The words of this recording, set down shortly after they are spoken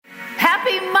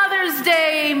Mother's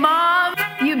Day, Mom.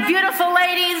 You beautiful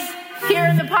ladies here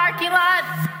in the parking lot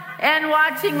and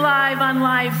watching live on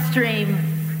live stream.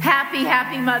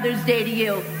 Happy Mother's Day to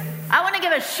you. I want to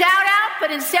give a shout out,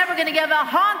 but instead we're going to give a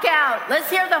honk out. Let's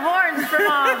hear the horns for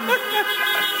Mom.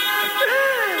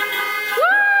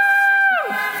 Woo!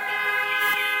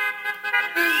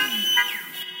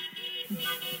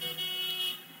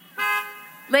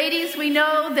 Ladies, we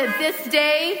know that this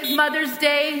day, Mother's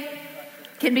Day,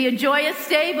 can be a joyous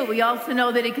day, but we also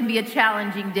know that it can be a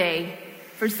challenging day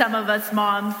for some of us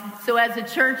moms. So as a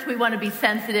church, we want to be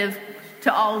sensitive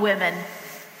to all women.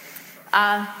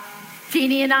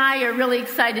 Jeanne and I are really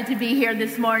excited to be here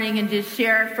this morning and just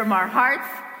share from our hearts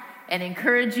and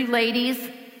encourage you ladies.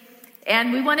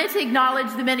 And we wanted to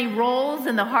acknowledge the many roles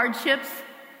and the hardships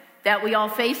that we all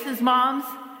face as moms,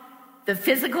 the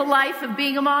physical life of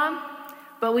being a mom,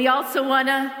 but we also want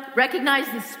to recognize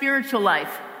the spiritual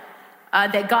life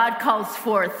that God calls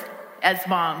forth as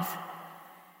moms.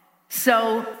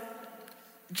 So,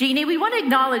 Jeanne, we want to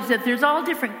acknowledge that there's all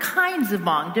different kinds of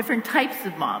moms, different types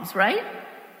of moms, right?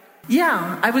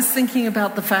 Yeah, I was thinking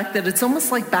about the fact that it's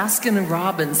almost like Baskin and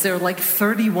Robbins. There are like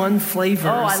 31 flavors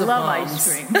of moms. Oh, I love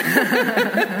ice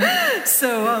cream.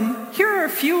 So here are a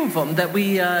few of them that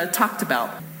we talked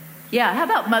about. Yeah, how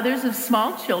about mothers of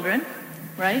small children,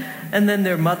 right? And then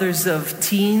there are mothers of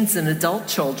teens and adult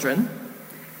children.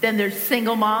 Then there's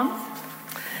single moms.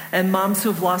 And moms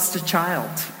who have lost a child.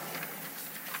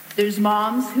 There's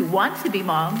moms who want to be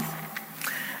moms.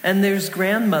 And there's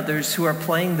grandmothers who are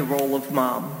playing the role of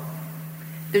mom.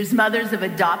 There's mothers of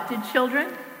adopted children.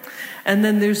 And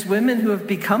then there's women who have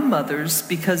become mothers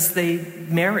because they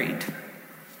married.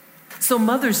 So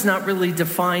mother's not really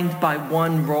defined by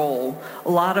one role. A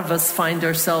lot of us find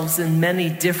ourselves in many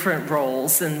different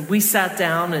roles. And we sat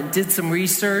down and did some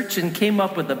research and came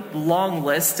up with a long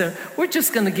list. We're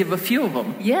just going to give a few of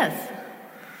them. Yes.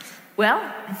 Well,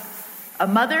 a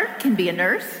mother can be a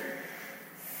nurse,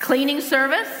 cleaning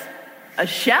service, a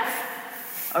chef,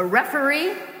 a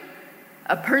referee,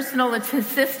 a personal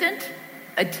assistant,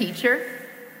 a teacher,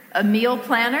 a meal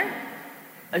planner,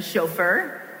 a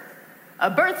chauffeur, a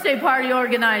birthday party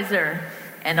organizer,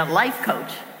 and a life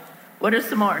coach. What are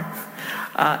some more?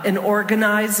 An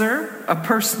organizer, a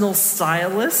personal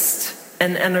stylist,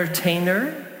 an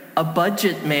entertainer, a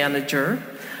budget manager,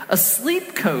 a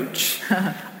sleep coach,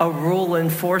 a rule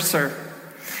enforcer,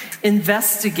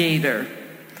 investigator,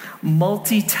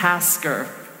 multitasker,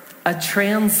 a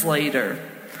translator,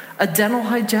 a dental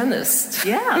hygienist.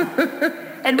 Yeah.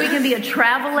 And we can be a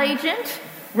travel agent,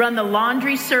 run the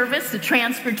laundry service, the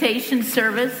transportation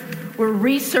service. We're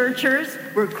researchers.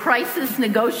 We're crisis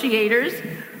negotiators.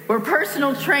 We're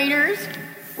personal trainers.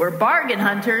 We're bargain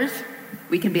hunters.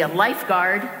 We can be a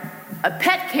lifeguard, a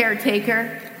pet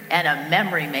caretaker, and a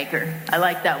memory maker. I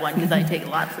like that one because I take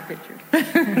lots of pictures.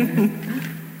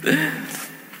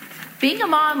 Being a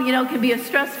mom, can be a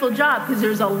stressful job because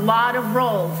there's a lot of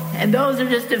roles. And those are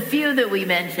just a few that we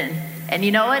mentioned. And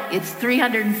you know what? It's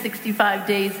 365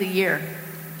 days a year.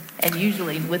 And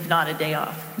usually with not a day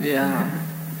off. Yeah.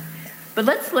 But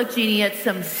let's look, Jeanne, at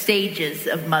some stages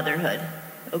of motherhood.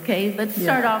 Okay? Let's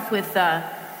start off with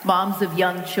moms of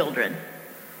young children.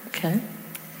 Okay.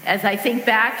 As I think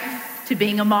back to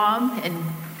being a mom and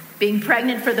being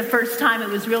pregnant for the first time, it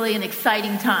was really an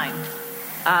exciting time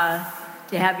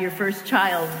to have your first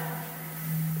child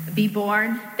be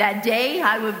born. That day,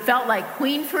 I felt like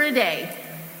queen for a day.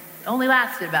 It only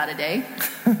lasted about a day.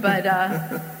 But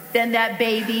then that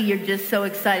baby, you're just so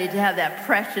excited to have that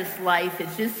precious life.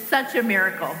 It's just such a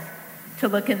miracle to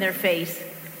look in their face.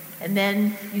 And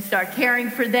then you start caring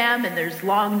for them, and there's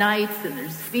long nights, and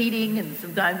there's feeding, and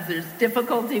sometimes there's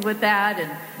difficulty with that,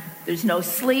 and there's no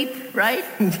sleep, right?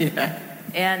 Yeah.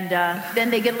 And then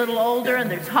they get a little older,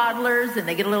 and they're toddlers, and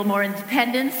they get a little more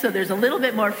independent, so there's a little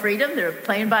bit more freedom. They're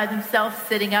playing by themselves,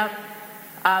 sitting up.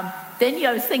 Then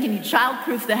I was thinking, you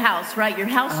childproof the house, right? Your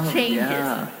house changes.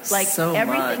 Yeah. Like so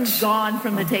everything's much. gone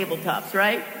from the tabletops,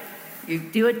 right? You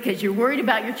do it because you're worried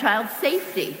about your child's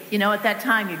safety. At that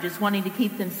time, you're just wanting to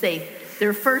keep them safe.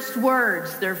 Their first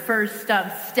words, their first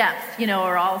steps,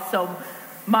 are also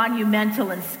monumental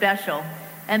and special.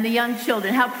 And the young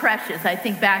children, how precious. I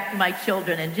think back to my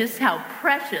children and just how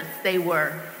precious they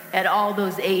were at all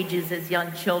those ages as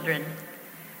young children.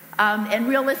 And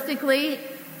realistically,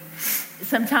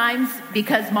 sometimes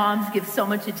because moms give so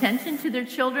much attention to their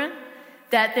children,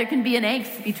 that there can be an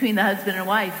angst between the husband and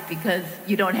wife because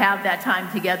you don't have that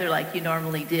time together like you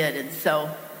normally did. And so,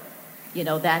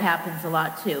 that happens a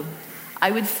lot too.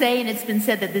 I would say, and it's been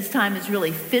said, that this time is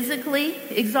really physically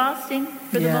exhausting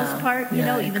for the most part,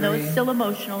 even though it's still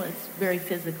emotional, it's very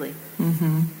physically.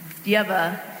 Mm-hmm. Do you have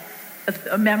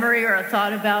a memory or a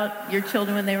thought about your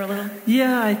children when they were little?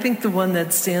 Yeah, I think the one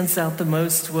that stands out the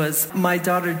most was my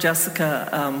daughter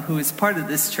Jessica, who is part of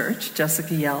this church,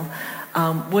 Jessica Yell,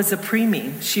 was a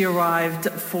preemie. She arrived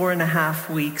 4.5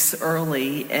 weeks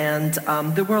early, and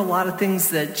there were a lot of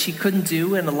things that she couldn't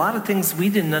do and a lot of things we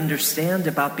didn't understand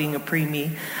about being a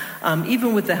preemie.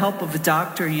 Even with the help of a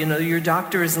doctor, your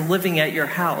doctor isn't living at your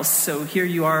house, so here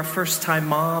you are, a first-time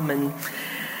mom,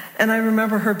 and I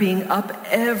remember her being up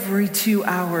every 2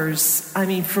 hours,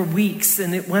 for weeks,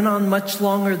 and it went on much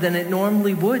longer than it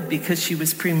normally would because she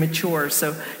was premature.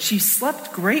 So she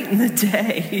slept great in the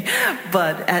day,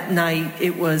 but at night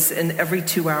it was an every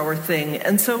 2-hour thing.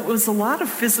 And so it was a lot of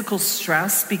physical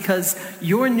stress because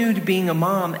you're new to being a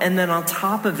mom, and then on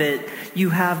top of it, you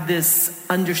have this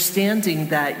understanding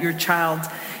that your child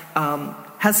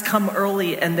has come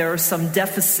early and there are some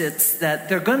deficits that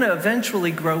they're going to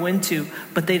eventually grow into,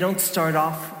 but they don't start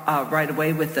off right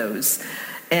away with those.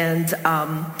 And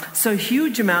so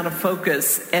huge amount of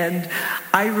focus. And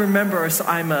I remember, so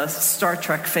I'm a Star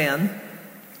Trek fan,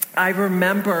 I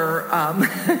remember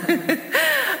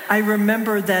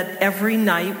that every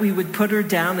night we would put her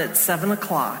down at 7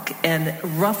 o'clock, and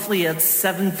roughly at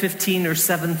 7:15 or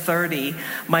 7:30,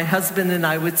 my husband and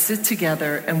I would sit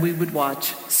together and we would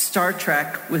watch Star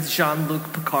Trek with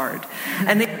Jean-Luc Picard.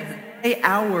 And it was an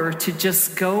hour to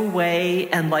just go away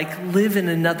and live in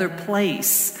another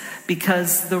place,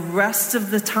 because the rest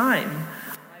of the time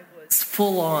I was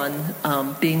full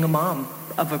on being a mom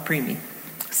of a preemie.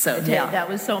 So yeah, that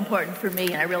was so important for me,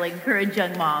 and I really encourage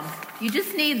young moms. You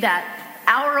just need that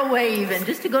hour away even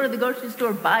just to go to the grocery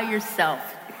store by yourself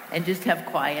and just have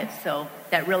quiet. So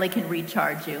that really can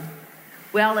recharge you.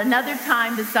 Well, another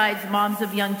time besides moms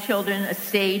of young children, a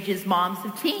stage is moms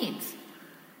of teens.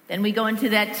 Then we go into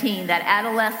that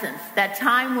adolescence, that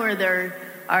time where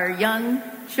our young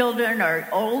children or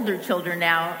older children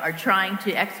now are trying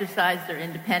to exercise their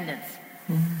independence.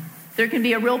 Mm-hmm. There can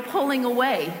be a real pulling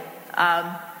away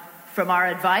from our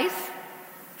advice,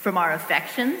 from our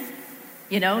affections,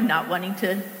 not wanting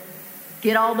to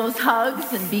get all those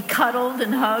hugs and be cuddled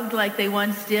and hugged like they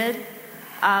once did.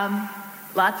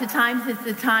 Lots of times it's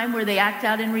the time where they act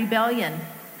out in rebellion,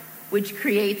 which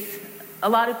creates a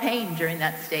lot of pain during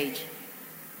that stage.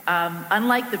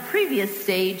 Unlike the previous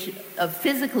stage of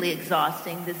physically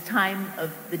exhausting, this time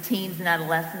of the teens and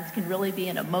adolescents can really be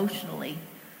an emotionally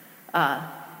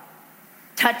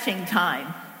touching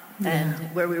time. Yeah. And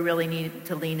where we really need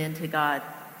to lean into God.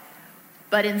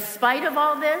 But in spite of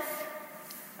all this,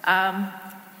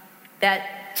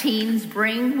 that teens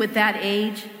bring with that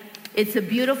age, it's a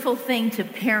beautiful thing to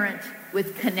parent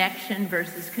with connection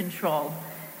versus control.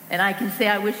 And I can say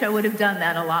I wish I would have done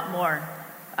that a lot more.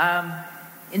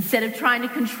 Instead of trying to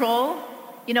control,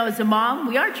 as a mom,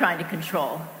 we are trying to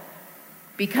control.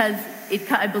 Because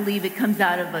I believe it comes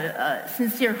out of a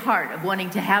sincere heart of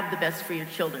wanting to have the best for your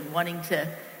children, wanting to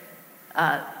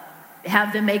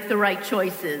have them make the right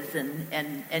choices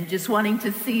and just wanting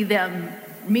to see them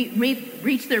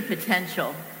reach their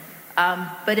potential.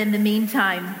 But in the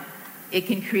meantime, it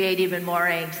can create even more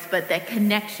angst. But that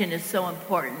connection is so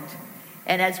important.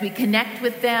 And as we connect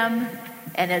with them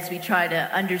and as we try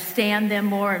to understand them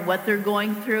more and what they're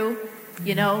going through,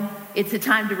 it's a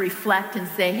time to reflect and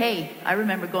say, hey, I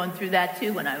remember going through that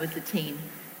too when I was a teen.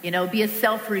 Be a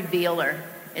self-revealer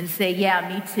and say, yeah,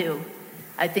 me too.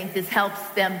 I think this helps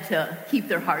them to keep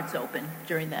their hearts open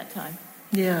during that time.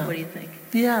 Yeah. What do you think?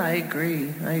 Yeah, I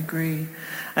agree.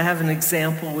 I have an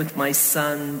example with my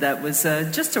son that was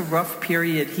just a rough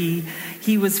period.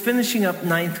 He was finishing up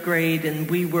 9th grade,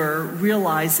 and we were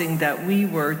realizing that we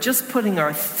were just putting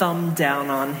our thumb down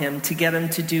on him to get him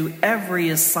to do every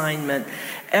assignment,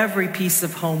 every piece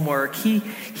of homework. He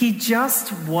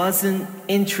just wasn't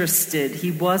interested.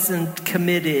 He wasn't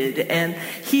committed. And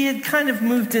he had kind of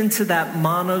moved into that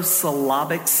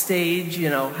monosyllabic stage.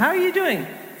 How are you doing?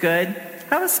 Good.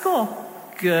 How was school?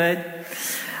 Good.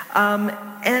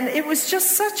 And it was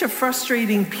just such a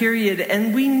frustrating period.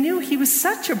 And we knew he was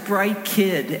such a bright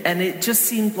kid, and it just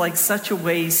seemed like such a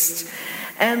waste.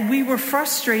 And we were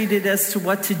frustrated as to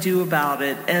what to do about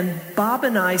it. And Bob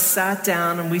and I sat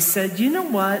down and we said, you know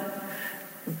what?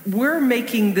 We're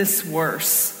making this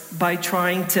worse by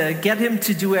trying to get him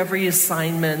to do every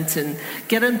assignment and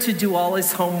get him to do all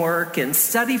his homework and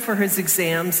study for his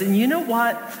exams. And you know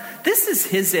what? This is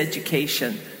his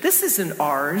education. This isn't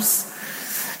ours.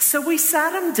 So we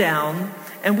sat him down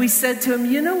and we said to him,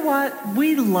 you know what?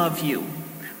 We love you.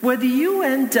 Whether you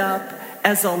end up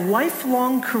as a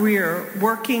lifelong career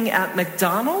working at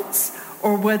McDonald's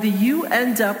or whether you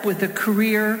end up with a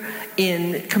career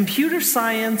in computer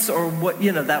science or what,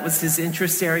 that was his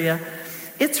interest area,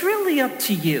 it's really up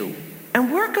to you.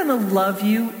 And we're going to love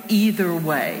you either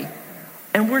way.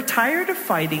 And we're tired of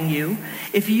fighting you.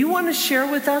 If you want to share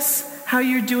with us how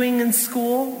you're doing in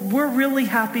school, we're really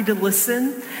happy to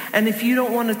listen. And if you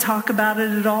don't want to talk about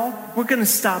it at all, we're going to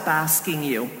stop asking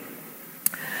you.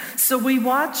 So we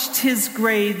watched his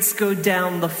grades go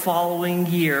down the following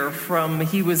year from,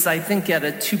 he was, I think, at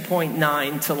a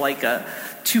 2.9 to like a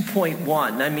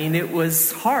 2.1. I mean, it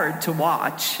was hard to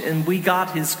watch. And we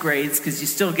got his grades because you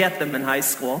still get them in high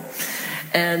school.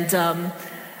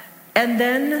 And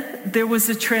then there was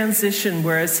a transition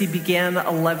where as he began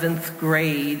 11th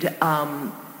grade,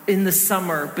 in the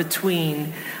summer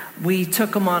between, we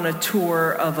took him on a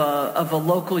tour of a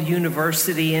local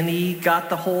university, and he got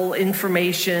the whole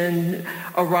information,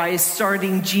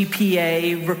 starting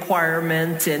GPA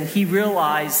requirement, and he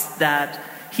realized that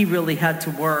he really had to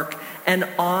work. And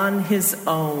on his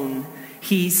own,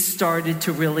 he started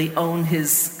to really own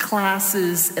his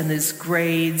classes and his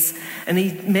grades, and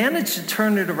he managed to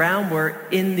turn it around where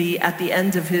at the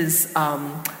end of his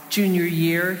junior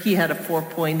year, he had a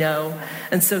 4.0,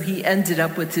 and so he ended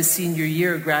up with his senior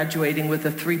year graduating with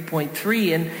a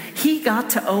 3.3, and he got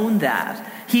to own that.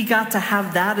 He got to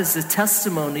have that as a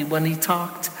testimony when he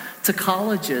talked to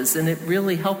colleges, and it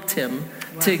really helped him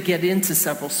to get into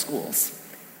several schools.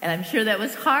 And I'm sure that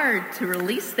was hard to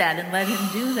release that and let him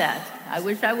do that. I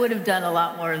wish I would have done a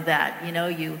lot more of that.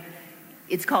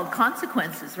 It's called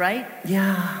consequences, right?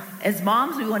 Yeah. As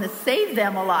moms, we want to save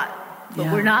them a lot, but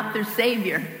we're not their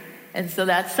savior. And so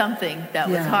that's something that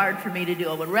was hard for me to do.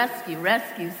 I would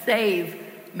rescue, save,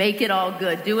 make it all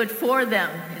good, do it for them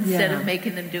instead of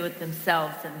making them do it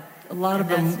themselves. And a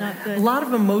lot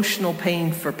of emotional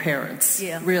pain for parents.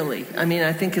 Yeah. Really. I mean,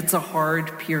 I think it's a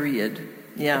hard period.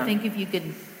 Yeah. I think if you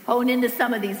could hone into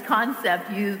some of these concepts,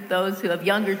 those who have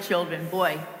younger children,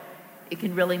 boy, it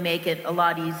can really make it a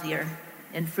lot easier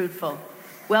and fruitful.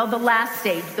 Well, the last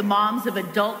stage, the moms of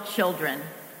adult children.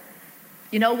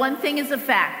 One thing is a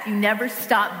fact. You never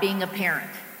stop being a parent.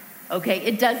 Okay?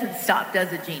 It doesn't stop,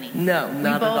 does it, Jeannie? No,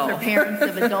 not at all. We both are parents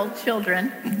of adult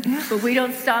children, but we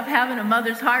don't stop having a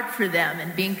mother's heart for them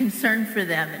and being concerned for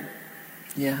them.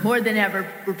 And more than ever,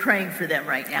 we're praying for them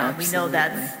right now. Absolutely. We know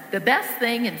that's the best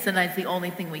thing and sometimes the only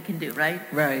thing we can do, right?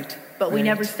 Right. But we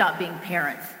never stop being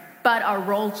parents. But our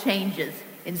role changes.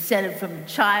 Instead of from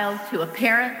child to a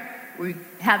parent, we're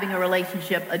having a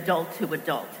relationship adult to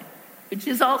adult, which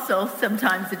is also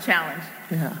sometimes a challenge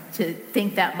to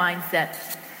think that mindset.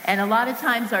 And a lot of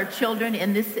times our children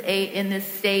in this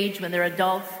stage, when they're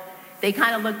adults, they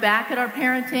kind of look back at our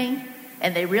parenting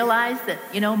and they realize that,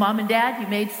 Mom and Dad, you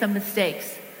made some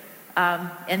mistakes.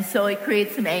 And so it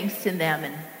creates some angst in them,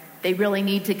 and they really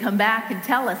need to come back and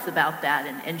tell us about that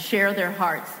and share their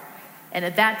hearts. And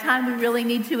at that time, we really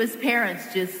need to, as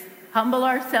parents, just humble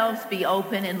ourselves, be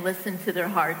open, and listen to their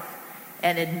hearts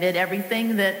and admit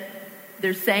everything that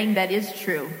they're saying that is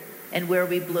true and where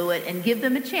we blew it, and give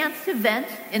them a chance to vent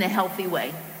in a healthy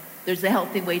way. There's a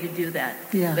healthy way to do that.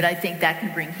 Yeah. But I think that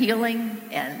can bring healing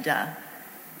and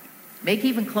make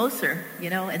even closer,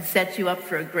 and set you up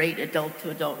for a great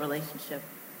adult-to-adult relationship.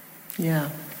 Yeah.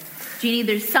 Jeannie,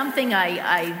 there's something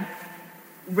I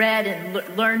read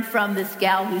and learned from this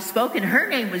gal who spoke, and her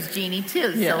name was Jeannie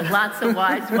too. So lots of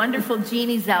wise, wonderful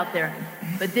Jeannies out there.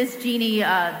 But this Jeanne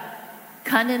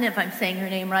Cunnin, if I'm saying her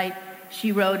name right,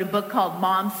 she wrote a book called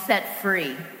Moms Set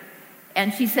Free.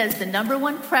 And she says the number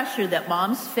one pressure that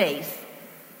moms face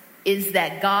is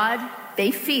that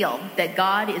they feel that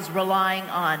God is relying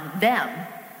on them.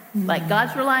 Like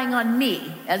God's relying on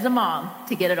me as a mom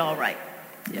to get it all right.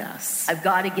 Yes. I've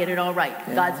got to get it all right.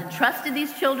 Yeah. God's entrusted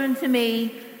these children to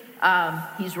me.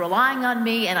 He's relying on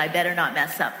me, and I better not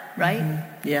mess up, right?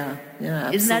 Mm-hmm. Yeah,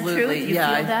 absolutely. Isn't that true? Do you feel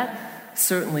that?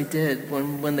 Certainly did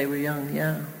when they were young,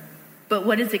 yeah. But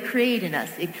what does it create in us?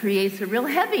 It creates a real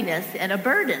heaviness and a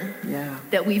burden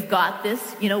that we've got this,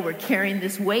 we're carrying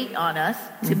this weight on us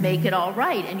to make it all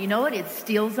right. And you know what? It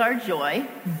steals our joy,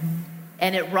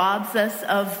 and it robs us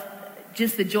of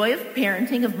just the joy of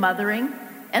parenting, of mothering,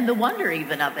 and the wonder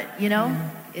even of it,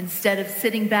 Instead of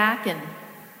sitting back and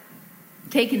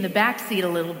taking the back seat a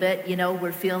little bit,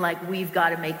 we're feeling like we've got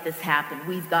to make this happen.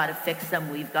 We've got to fix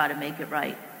them. We've got to make it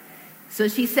right. So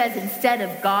she says, instead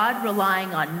of God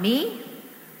relying on me,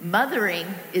 mothering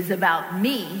is about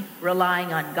me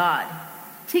relying on God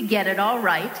to get it all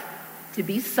right, to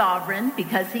be sovereign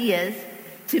because he is,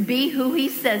 to be who he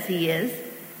says he is,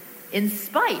 in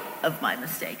spite of my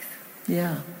mistakes.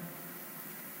 Yeah.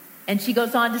 And she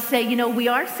goes on to say, we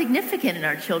are significant in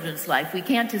our children's life. We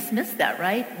can't dismiss that,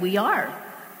 right? We are.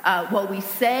 What we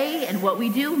say and what we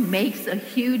do makes a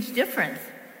huge difference.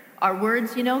 Our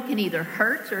words, can either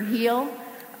hurt or heal.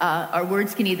 Our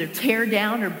words can either tear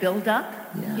down or build up,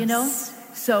 Yes.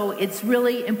 So it's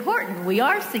really important. We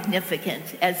are significant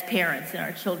as parents in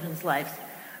our children's lives.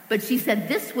 But she said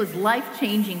this was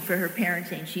life-changing for her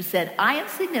parenting. She said, I am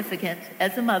significant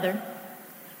as a mother,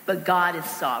 but God is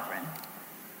sovereign.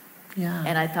 Yeah.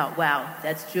 And I thought, wow,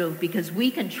 that's true. Because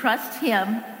we can trust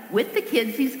him with the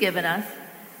kids he's given us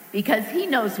because he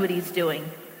knows what he's doing.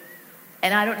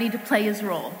 And I don't need to play his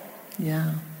role.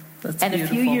 Yeah. That's and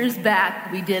beautiful. A few years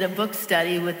back, we did a book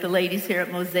study with the ladies here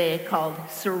at Mosaic called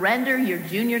Surrender Your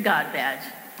Junior God Badge.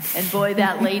 And boy,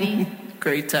 that lady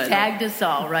great title. Tagged us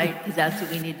all, right? Because that's what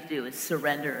we need to do is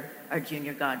surrender our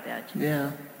junior God badge.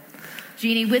 Yeah.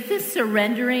 Jeannie, with this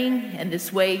surrendering and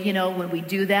this way, when we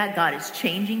do that, God is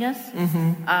changing us.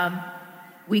 Mm-hmm.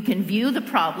 We can view the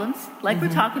problems, like we're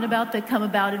talking about, that come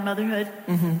about in motherhood,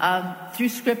 through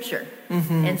Scripture.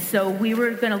 Mm-hmm. And so we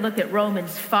were going to look at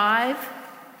Romans 5,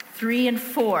 3, and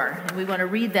 4, and we want to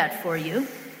read that for you.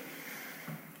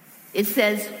 It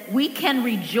says, we can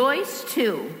rejoice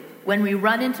too when we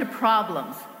run into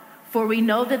problems, for we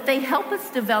know that they help us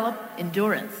develop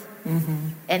endurance. Mm-hmm.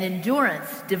 And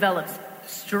endurance develops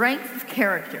strength of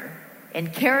character,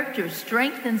 and character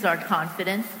strengthens our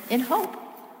confidence in hope.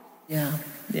 Yeah.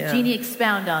 Yeah. Jeannie,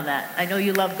 expound on that. I know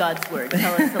you love God's word.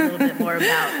 Tell us a little bit more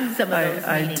about some of those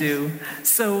meanings. I do.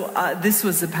 So this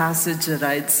was a passage that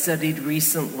I had studied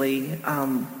recently.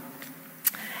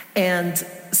 And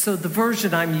so the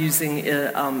version I'm using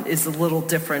is a little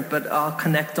different, but I'll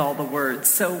connect all the words.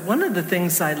 So one of the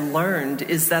things I learned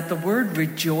is that the word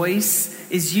rejoice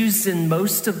is used in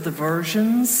most of the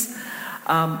versions,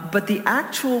 but the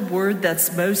actual word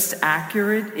that's most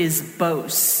accurate is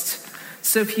boast.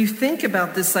 So if you think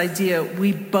about this idea,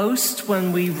 we boast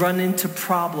when we run into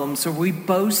problems, or we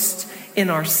boast in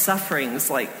our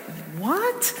sufferings. Like,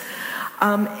 what?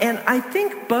 And I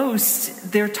think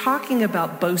boast, they're talking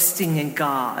about boasting in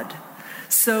God.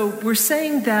 So we're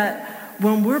saying that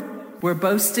when we're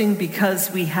boasting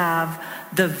because we have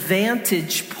the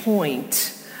vantage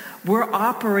point, we're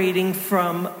operating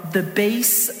from the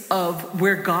base of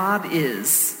where God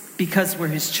is because we're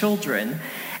his children.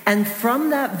 And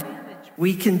from that vantage,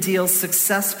 we can deal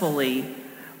successfully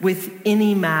with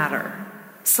any matter.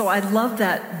 So I love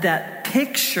that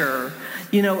picture,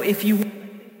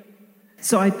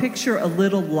 So I picture a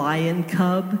little lion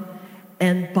cub,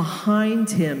 and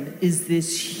behind him is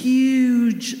this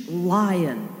huge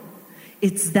lion.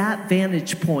 It's that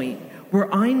vantage point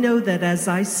where I know that as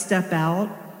I step out,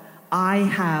 I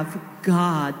have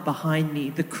God behind me,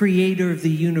 the creator of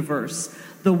the universe,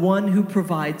 the one who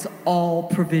provides all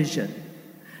provision.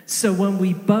 So when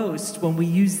we boast, when we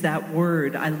use that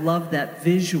word, I love that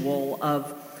visual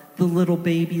of the little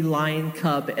baby lion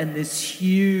cub and this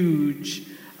huge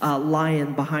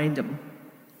lion behind him.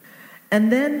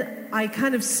 And then I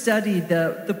kind of study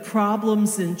the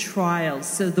problems and trials.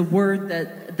 So the word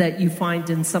that you find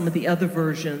in some of the other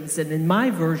versions, and in my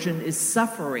version, is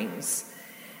sufferings.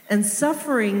 And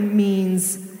suffering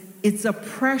means it's a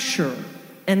pressure,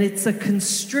 and it's a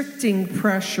constricting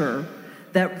pressure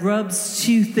that rubs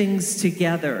two things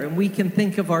together. And we can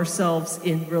think of ourselves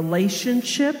in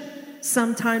relationship,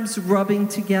 sometimes rubbing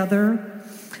together.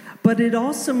 But it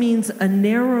also means a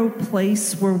narrow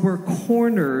place where we're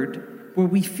cornered, where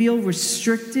we feel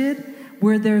restricted,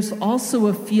 where there's also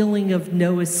a feeling of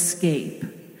no escape.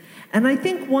 And I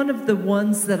think one of the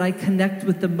ones that I connect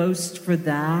with the most for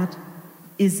that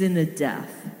is in a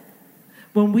death.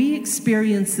 When we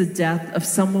experience the death of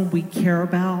someone we care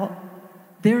about,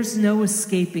 there's no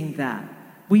escaping that.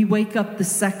 We wake up the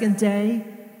second day,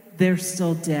 they're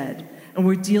still dead, and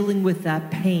we're dealing with that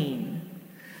pain.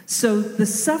 So the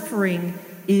suffering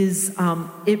is,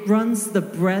 it runs the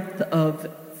breadth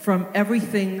from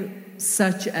everything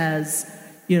such as,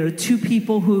 two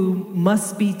people who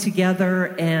must be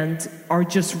together and are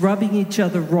just rubbing each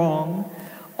other wrong,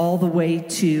 all the way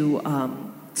to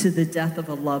the death of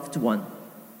a loved one.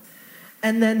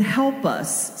 And then help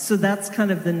us. So that's kind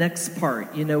of the next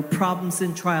part. Problems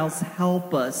and trials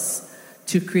help us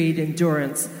to create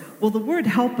endurance. Well, the word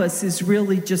help us is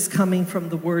really just coming from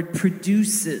the word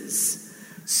produces.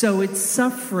 So it's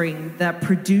suffering that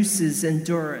produces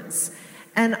endurance.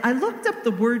 And I looked up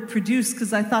the word produce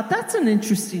because I thought that's an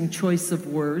interesting choice of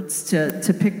words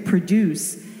to pick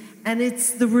produce. And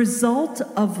it's the result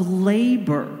of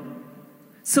labor.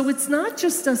 So it's not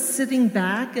just us sitting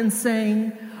back and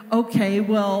saying, okay,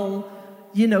 well,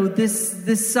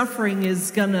 this suffering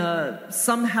is going to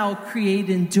somehow create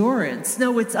endurance.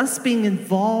 No, it's us being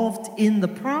involved in the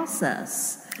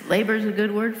process. Labor is a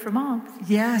good word for moms.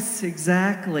 Yes,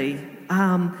 exactly.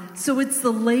 So it's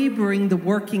the laboring, the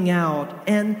working out.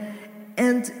 And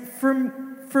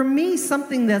for me,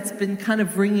 something that's been kind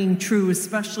of ringing true,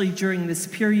 especially during this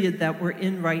period that we're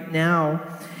in right now,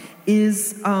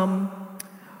 is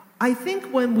I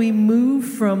think when we move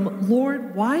from,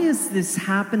 Lord, why is this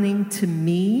happening to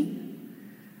me?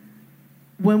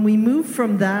 When we move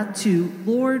from that to,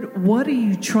 Lord, what are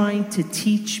you trying to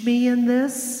teach me in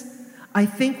this? I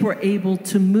think we're able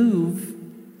to move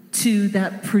to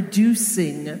that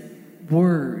producing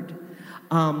word.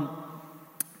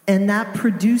 And that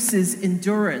produces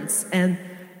endurance. And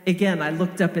again, I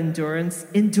looked up endurance.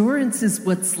 Endurance is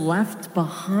what's left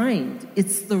behind.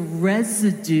 It's the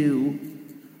residue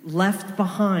left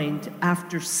behind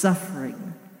after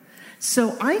suffering.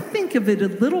 So I think of it a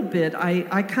little bit.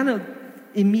 I kind of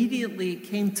immediately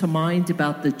came to mind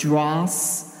about the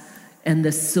dross and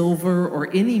the silver or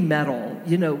any metal,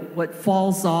 what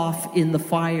falls off in the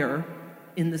fire,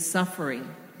 in the suffering,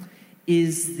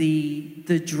 is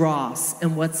the dross.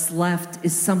 And what's left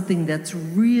is something that's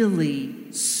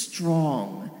really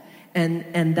strong.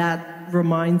 And that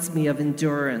reminds me of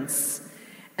endurance.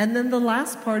 And then the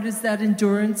last part is that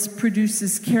endurance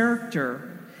produces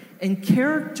character. And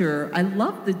character, I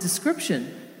love the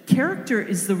description. Character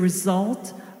is the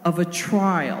result of a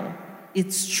trial.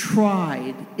 It's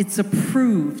tried, it's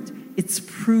approved, it's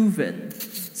proven.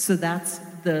 So that's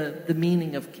the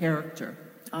meaning of character.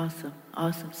 Awesome.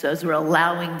 So as we're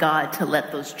allowing God to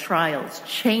let those trials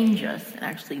change us and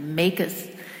actually make us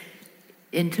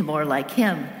into more like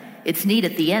Him, it's neat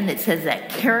at the end it says that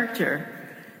character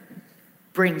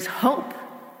brings hope,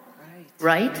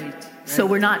 right? So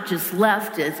we're not just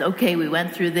left as, okay, we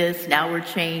went through this, now we're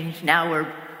changed,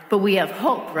 but we have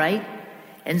hope, right?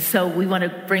 And so we want to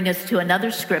bring us to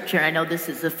another scripture. I know this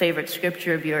is a favorite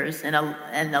scripture of yours, and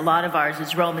a lot of ours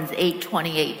is Romans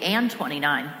 8:28 and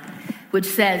 29, which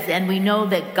says, and we know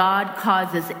that God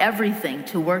causes everything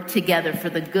to work together for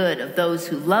the good of those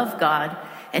who love God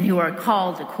and who are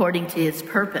called according to His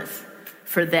purpose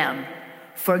for them.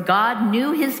 For God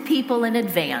knew His people in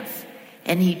advance,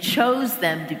 and He chose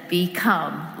them to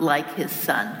become like His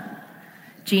Son.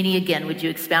 Jeannie, again, would you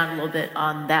expound a little bit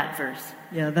on that verse?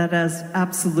 Yeah, that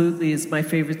absolutely is my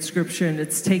favorite scripture, and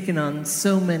it's taken on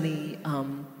so many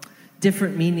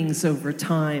different meanings over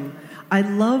time. I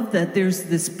love that there's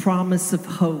this promise of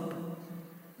hope,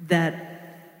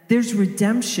 that there's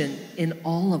redemption in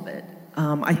all of it.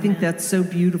 I think that's so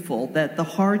beautiful, that the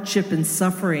hardship and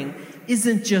suffering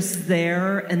isn't just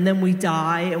there and then we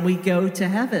die and we go to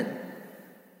heaven.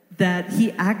 That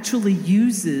He actually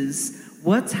uses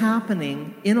what's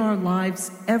happening in our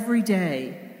lives every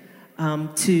day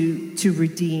to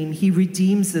redeem. He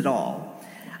redeems it all.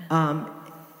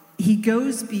 He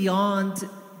goes beyond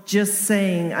just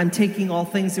saying, I'm taking all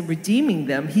things and redeeming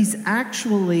them. He's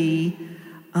actually,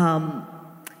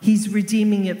 He's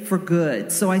redeeming it for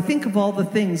good. So I think of all the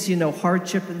things,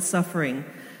 hardship and suffering.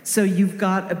 So you've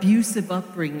got abusive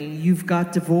upbringing, you've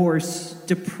got divorce,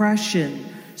 depression,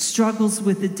 struggles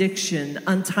with addiction,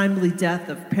 untimely death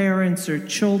of parents or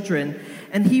children,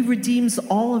 and He redeems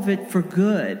all of it for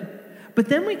good. But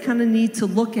then we kind of need to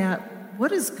look at,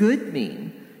 what does good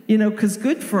mean? Because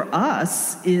good for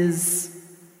us is,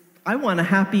 I want a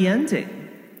happy ending.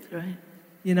 That's right.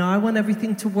 I want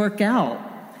everything to work out.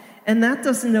 And that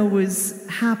doesn't always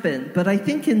happen. But I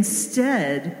think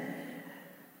instead,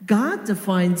 God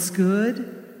defines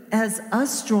good as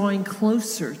us drawing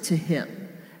closer to Him,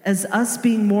 as us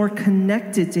being more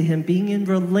connected to Him, being in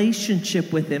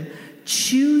relationship with Him,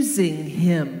 choosing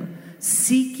Him,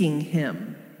 seeking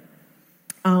Him.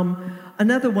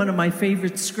 Another one of my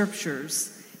favorite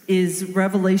scriptures is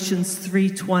Revelations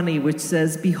 3:20, which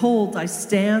says, behold, I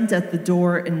stand at the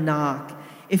door and knock.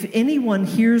 If anyone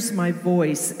hears my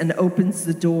voice and opens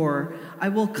the door, I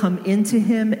will come into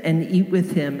him and eat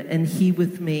with him, and he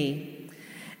with me.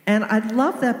 And I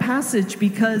love that passage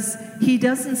because He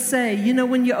doesn't say,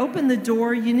 when you open the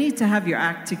door, you need to have your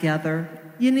act together.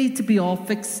 You need to be all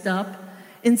fixed up.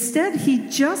 Instead, He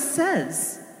just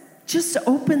says, just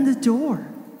open the door.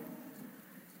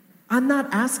 I'm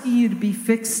not asking you to be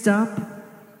fixed up.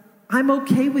 I'm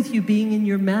okay with you being in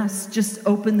your mess. Just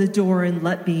open the door and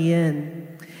let me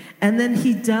in. And then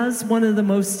He does one of the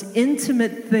most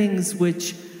intimate things,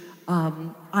 which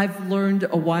I've learned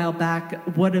a while back,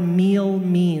 what a meal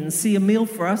means. See, a meal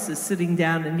for us is sitting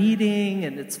down and eating,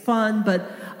 and it's fun. But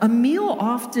a meal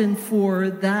often for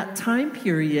that time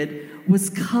period was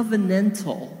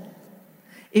covenantal.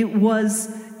 It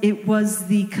was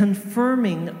the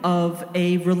confirming of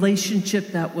a relationship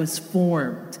that was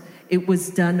formed. It was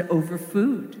done over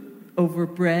food, over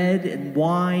bread and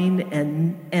wine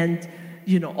and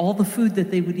all the food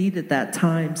that they would eat at that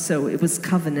time. So it was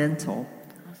covenantal.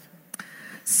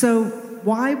 So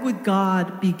why would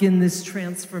God begin this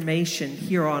transformation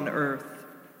here on earth?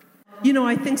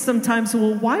 I think sometimes,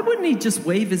 why wouldn't he just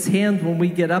wave his hand when we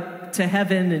get up to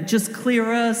heaven and just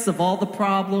clear us of all the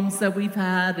problems that we've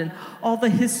had and all the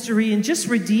history and just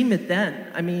redeem it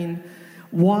then? I mean,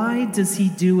 why does he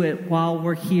do it while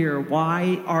we're here?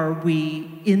 Why are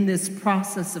we in this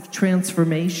process of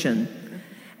transformation?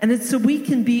 And it's so we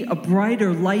can be a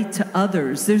brighter light to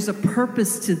others. There's a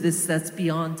purpose to this that's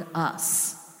beyond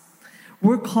us.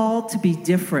 We're called to be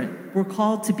different. We're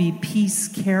called to be peace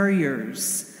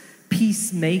carriers,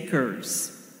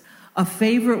 peacemakers. A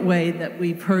favorite way that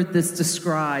we've heard this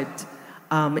described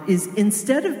is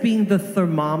instead of being the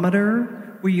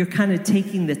thermometer where you're kind of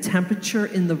taking the temperature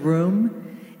in the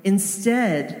room,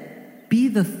 instead be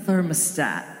the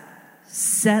thermostat.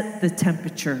 Set the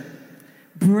temperature.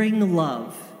 Bring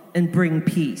love and bring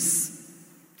peace.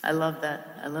 I love that.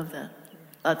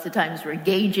 Lots of times we're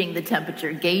gauging the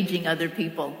temperature, gauging other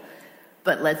people,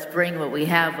 but let's bring what we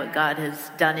have, what God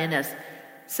has done in us.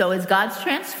 So as God's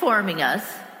transforming us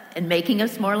and making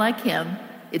us more like him,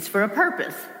 it's for a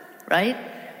purpose, right?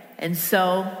 And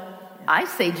so I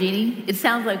say, Jeannie, it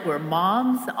sounds like we're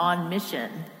moms on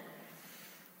mission.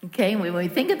 Okay, when we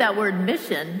think of that word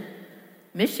mission,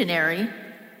 missionary,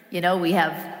 we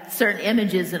have certain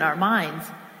images in our minds.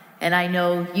 And I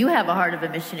know you have a heart of a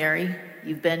missionary.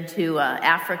 You've been to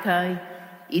Africa,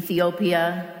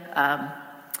 Ethiopia,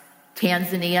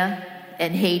 Tanzania,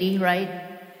 and Haiti,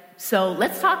 right? So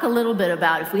let's talk a little bit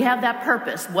about if we have that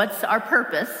purpose, what's our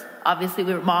purpose? Obviously,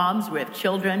 we're moms, we have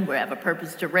children, we have a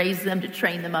purpose to raise them, to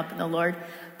train them up in the Lord.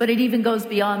 But it even goes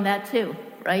beyond that too,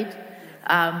 right?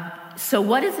 So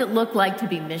what does it look like to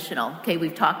be missional? Okay,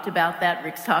 we've talked about that.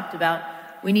 Rick's talked about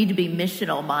we need to be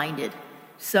missional minded.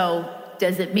 So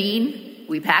does it mean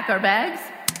we pack our bags?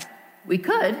 It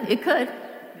could. Yeah.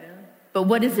 But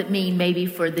what does it mean maybe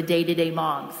for the day-to-day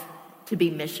moms to be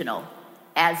missional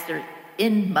as they're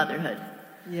in motherhood?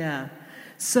 Yeah.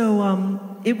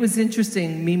 So it was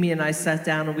interesting. Mimi and I sat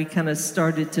down and we kind of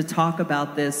started to talk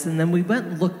about this. And then we went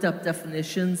and looked up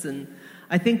definitions. And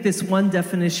I think this one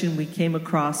definition we came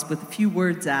across with a few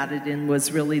words added in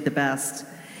was really the best.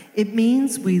 It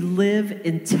means we live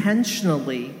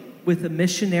intentionally with a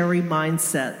missionary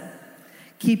mindset,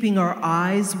 keeping our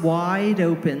eyes wide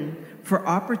open for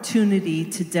opportunity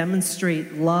to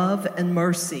demonstrate love and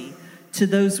mercy to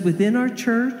those within our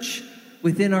church,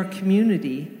 within our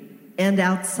community, and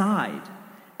outside.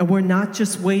 And we're not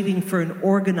just waiting for an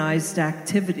organized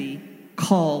activity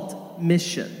called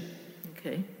mission.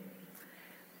 Okay.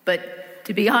 But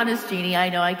to be honest, Jeannie, I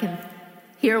know I can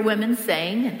hear women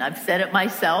saying, and I've said it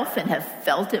myself and have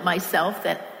felt it myself,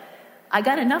 that I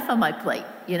got enough on my plate,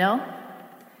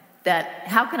 that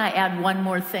how can I add one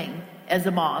more thing as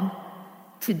a mom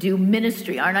to do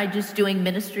ministry? Aren't I just doing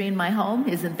ministry in my home?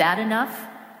 Isn't that enough?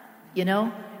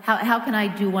 How can I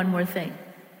do one more thing?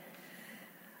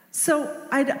 So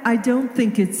I don't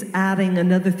think it's adding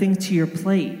another thing to your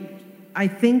plate. I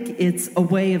think it's a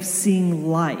way of seeing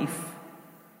life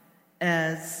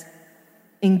as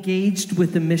engaged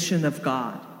with the mission of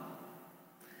God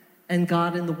and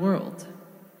God in the world.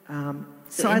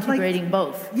 So integrating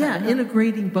both. Yeah,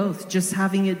 integrating both. Just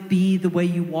having it be the way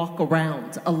you walk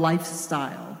around, a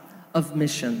lifestyle of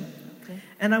mission. Okay.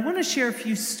 And I want to share a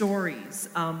few stories.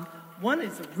 One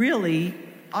is a really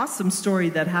awesome story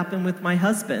that happened with my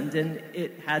husband, and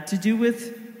it had to do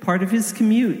with part of his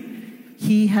commute.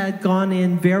 He had gone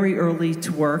in very early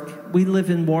to work. We live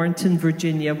in Warrenton,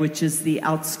 Virginia, which is the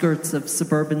outskirts of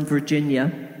suburban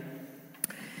Virginia.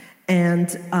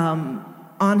 And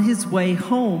on his way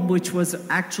home, which was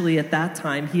actually at that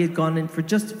time, he had gone in for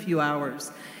just a few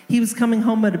hours. He was coming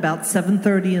home at about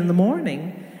 7:30 in the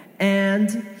morning, and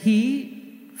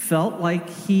he felt like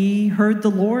he heard the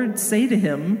Lord say to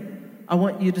him, I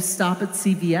want you to stop at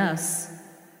CVS,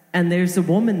 and there's a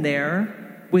woman there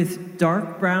with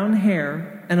dark brown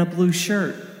hair and a blue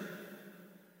shirt.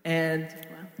 And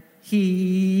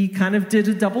he kind of did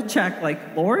a double check,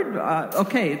 like, Lord,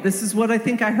 okay, this is what I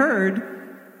think I heard.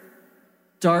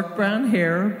 Dark brown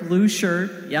hair, blue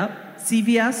shirt, yep.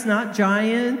 CVS, not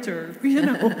Giant or,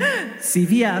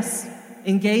 CVS.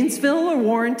 In Gainesville or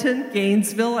Warrenton?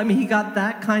 Gainesville. I mean, he got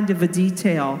that kind of a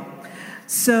detail.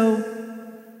 So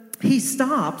he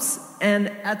stops, and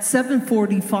at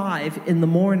 7:45 in the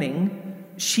morning,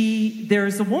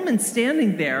 there's a woman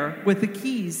standing there with the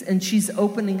keys, and she's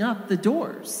opening up the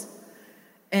doors.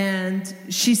 And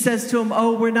she says to him,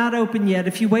 "Oh, we're not open yet.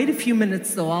 If you wait a few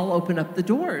minutes, though, I'll open up the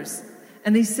doors."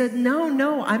 And he said,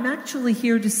 No, I'm actually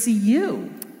here to see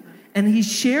you. And he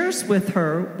shares with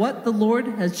her what the Lord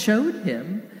had showed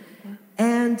him.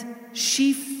 And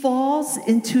she falls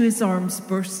into his arms,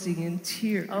 bursting in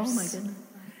tears. Oh, my goodness.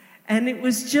 And it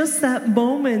was just that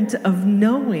moment of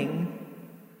knowing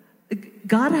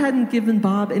God hadn't given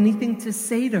Bob anything to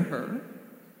say to her.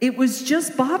 It was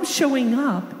just Bob showing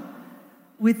up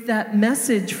with that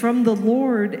message from the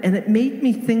Lord, and it made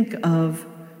me think of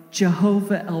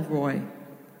Jehovah El Roi,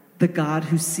 the God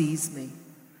who sees me.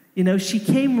 You know, she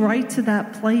came right to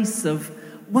that place of,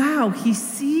 wow, he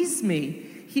sees me.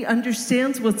 He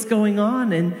understands what's going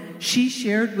on. And she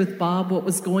shared with Bob what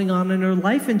was going on in her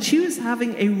life, and she was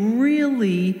having a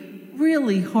really,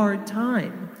 really hard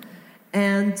time.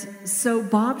 And so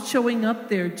Bob showing up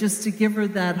there just to give her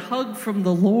that hug from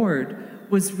the Lord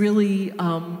was really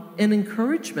an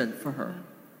encouragement for her.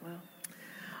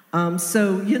 Wow.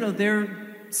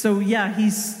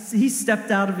 He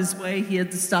stepped out of his way. He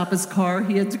had to stop his car.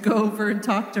 He had to go over and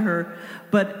talk to her.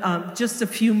 But just a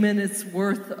few minutes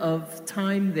worth of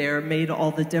time there made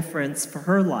all the difference for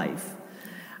her life.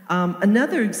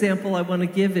 Another example I want to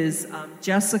give is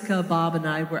Jessica, Bob, and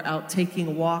I were out taking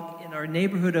a walk in our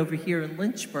neighborhood over here in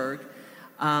Lynchburg.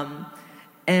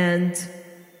 And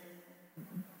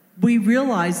we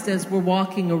realized as we're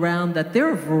walking around that there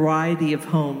are a variety of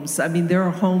homes. I mean, there are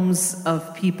homes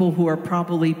of people who are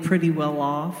probably pretty well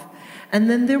off. And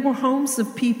then there were homes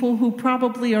of people who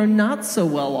probably are not so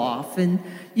well off. And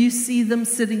you see them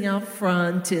sitting out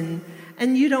front, and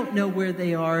you don't know where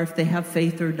they are, if they have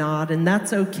faith or not, and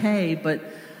that's okay. But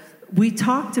we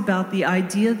talked about the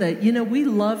idea that, you know, we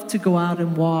love to go out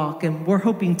and walk, and we're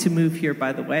hoping to move here,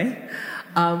 by the way.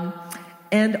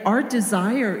 And our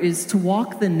desire is to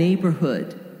walk the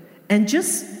neighborhood and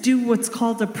just do what's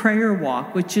called a prayer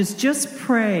walk, which is just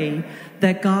pray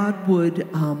that God would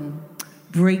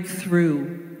break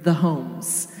through the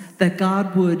homes, that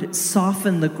God would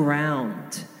soften the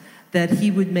ground, that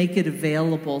he would make it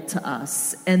available to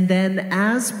us. And then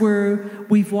as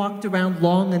we've walked around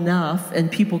long enough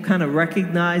and people kind of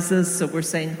recognize us, so we're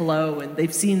saying hello and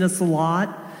they've seen us a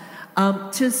lot,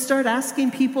 to start asking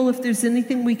people if there's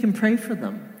anything we can pray for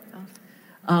them.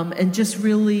 And just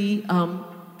really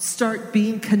start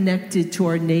being connected to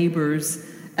our neighbors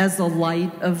as a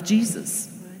light of Jesus.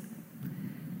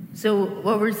 So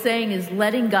what we're saying is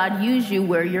letting God use you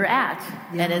where you're at.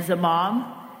 Yeah. And as a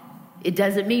mom, it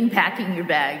doesn't mean packing your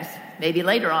bags. Maybe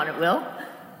later on it will.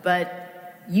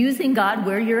 But using God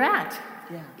where you're at.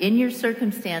 Yeah. In your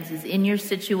circumstances, in your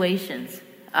situations.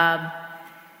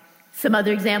 Some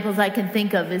other examples I can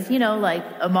think of is, you know, like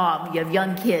a mom. You have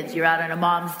young kids. You're out on a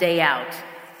mom's day out.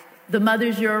 The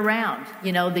mothers you're around,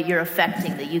 you know, that you're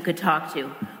affecting, that you could talk to.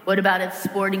 What about at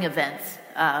sporting events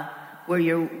where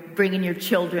you're bringing your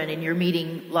children and you're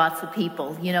meeting lots of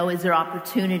people? You know, is there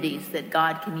opportunities that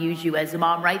God can use you as a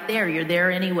mom? Right there, you're there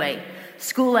anyway.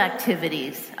 School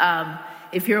activities.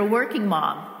 If you're a working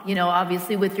mom, you know,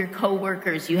 obviously with your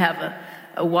coworkers, you have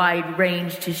a wide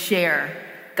range to share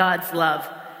God's love.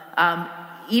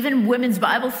 Even women's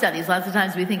Bible studies, lots of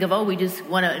times we think of, we just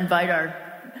want to invite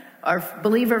our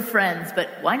believer friends, but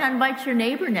why not invite your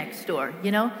neighbor next door,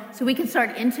 you know? So we can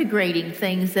start integrating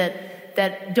things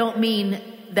that don't mean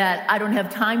that I don't have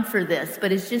time for this,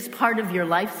 but it's just part of your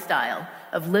lifestyle,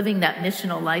 of living that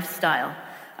missional lifestyle.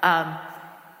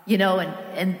 You know,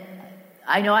 and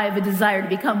I know I have a desire to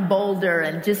become bolder,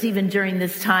 and just even during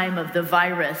this time of the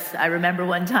virus, I remember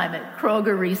one time at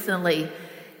Kroger recently,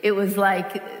 it was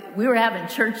like we were having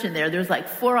church in there. There was like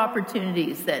 4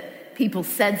 opportunities that people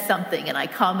said something, and I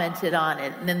commented on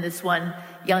it. And then this one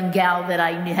young gal that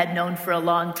I had known for a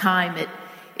long time,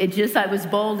 I was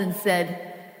bold and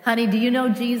said, "Honey, do you know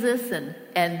Jesus?"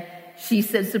 And she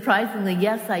said, surprisingly,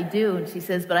 "Yes, I do." And she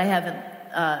says, "But I haven't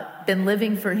been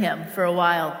living for him for a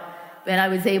while." And I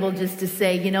was able just to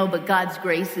say, you know, but God's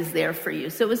grace is there for you.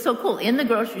 So it was so cool. In the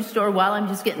grocery store, while I'm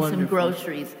just getting some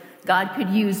groceries, God could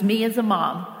use me as a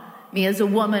mom, me as a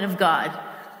woman of God,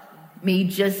 me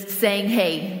just saying,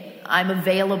 hey, I'm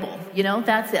available. You know,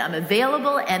 that's it. I'm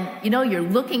available, and, you know, you're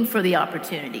looking for the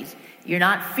opportunities. You're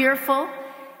not fearful.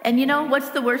 And, you know,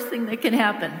 what's the worst thing that can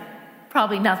happen?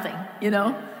 Probably nothing, you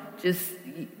know,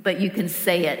 but you can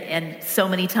say it. And so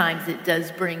many times it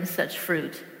does bring such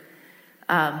fruit.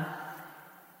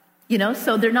 You know,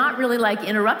 so they're not really like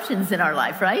interruptions in our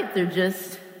life, right? They're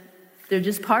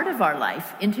just part of our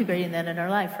life, integrating that in our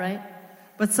life, right?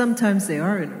 But sometimes they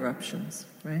are interruptions,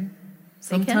 right?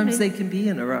 Sometimes they can be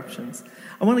interruptions.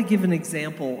 I want to give an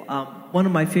example. One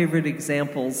of my favorite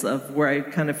examples of where I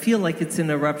kind of feel like it's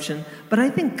interruption, but I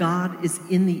think God is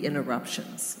in the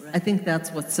interruptions. Right. I think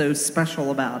that's what's so special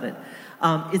about it.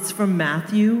 It's from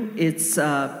Matthew. It's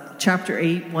chapter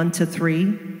 8,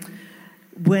 1-3.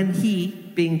 When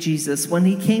he, being Jesus, when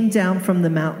he came down from the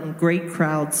mountain, great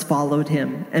crowds followed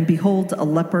him. And behold, a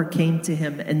leper came to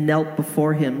him and knelt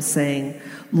before him, saying,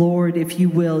 Lord, if you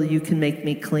will, you can make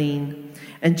me clean.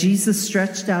 And Jesus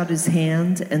stretched out his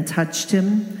hand and touched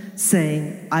him,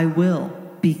 saying, I will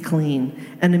be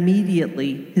clean. And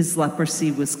immediately his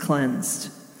leprosy was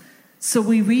cleansed. So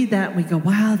we read that and we go,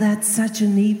 wow, that's such a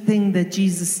neat thing that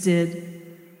Jesus did.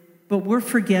 But we're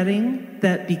forgetting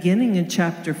that beginning in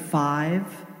chapter 5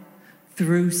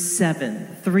 through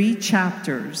 7, 3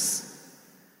 chapters,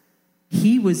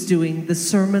 he was doing the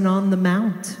Sermon on the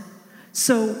Mount.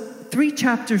 So 3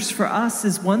 chapters for us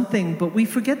is one thing, but we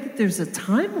forget that there's a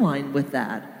timeline with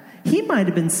that. He might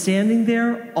have been standing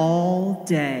there all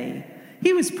day.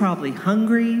 He was probably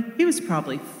hungry. He was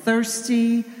probably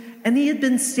thirsty. And he had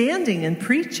been standing and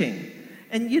preaching.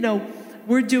 And,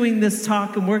 we're doing this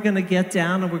talk and we're going to get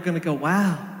down and we're going to go,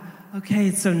 wow, okay,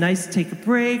 it's so nice to take a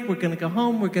break. We're going to go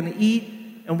home. We're going to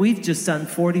eat. And we've just done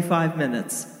 45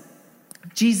 minutes.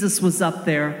 Jesus was up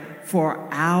there for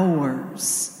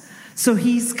hours. So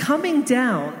he's coming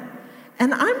down.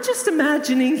 And I'm just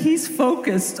imagining he's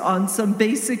focused on some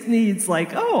basic needs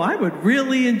like, oh, I would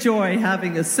really enjoy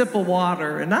having a sip of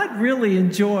water, and I'd really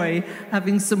enjoy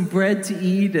having some bread to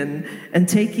eat and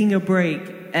taking a break.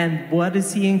 And what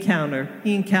does he encounter?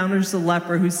 He encounters a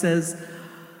leper who says,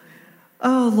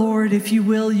 oh, Lord, if you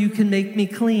will, you can make me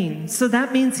clean. So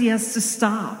that means he has to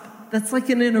stop. That's like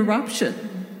an interruption,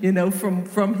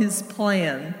 from his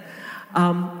plan.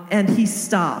 And he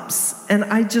stops. And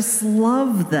I just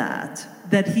love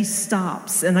that he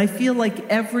stops. And I feel like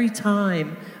every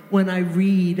time when I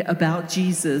read about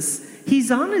Jesus,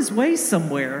 he's on his way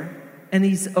somewhere, and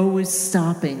he's always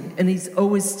stopping, and he's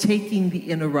always taking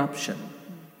the interruption.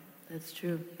 That's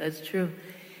true. That's true.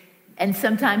 And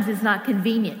sometimes it's not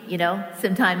convenient,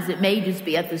 Sometimes it may just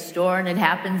be at the store and it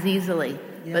happens easily.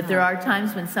 Yeah. But there are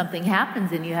times when something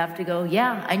happens and you have to go,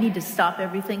 yeah, I need to stop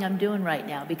everything I'm doing right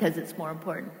now because it's more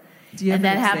important. And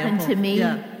that happened to me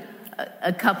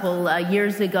a couple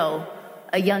years ago.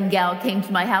 A young gal came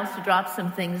to my house to drop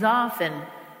some things off, and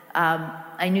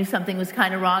I knew something was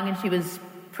kind of wrong, and she was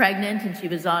pregnant, and she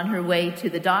was on her way to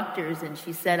the doctor's, and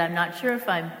she said, I'm not sure if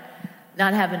I'm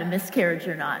not having a miscarriage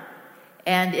or not.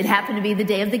 And it happened to be the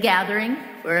day of the gathering,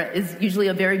 where it's usually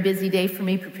a very busy day for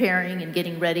me preparing and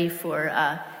getting ready for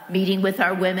meeting with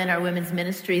our women's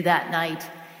ministry that night.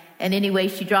 And anyway,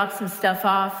 she dropped some stuff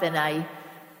off, and I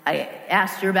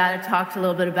asked her about it, talked a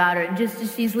little bit about her, and just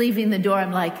as she's leaving the door,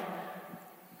 I'm like,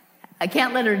 I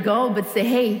can't let her go, but say,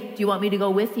 hey, do you want me to go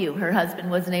with you? Her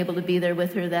husband wasn't able to be there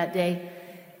with her that day.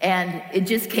 And it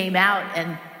just came out,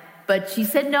 but she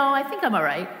said, no, I think I'm all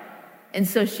right. And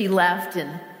so she left,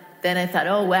 and then I thought,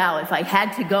 oh, wow, if I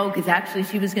had to go, because actually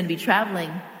she was going to be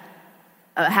traveling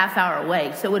a half hour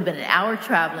away. So it would have been an hour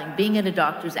traveling, being at a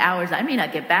doctor's hours. I may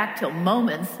not get back till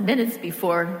minutes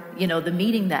before, the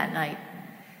meeting that night.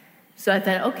 So I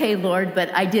thought, okay, Lord,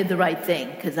 but I did the right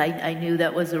thing because I knew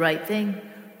that was the right thing.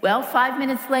 Well, 5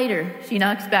 minutes later, she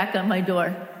knocks back on my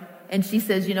door and she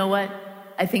says, you know what?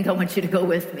 I think I want you to go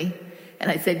with me. And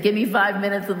I said, give me 5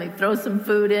 minutes. Let me throw some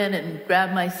food in and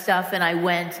grab my stuff. And I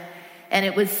went. And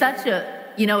it was such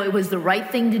it was the right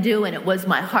thing to do. And it was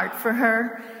my heart for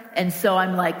her. And so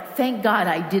I'm like, thank God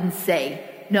I didn't say,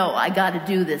 no, I got to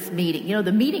do this meeting.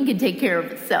 The meeting can take care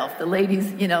of itself. The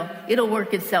ladies, it'll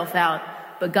work itself out.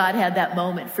 But God had that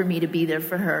moment for me to be there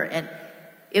for her. And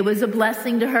it was a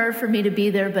blessing to her for me to be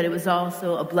there, but it was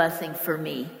also a blessing for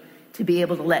me to be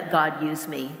able to let God use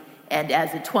me. And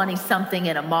as a 20-something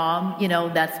and a mom,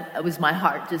 it was my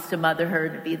heart just to mother her,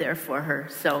 to be there for her.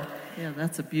 So yeah,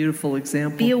 that's a beautiful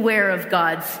example. Be aware of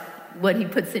what he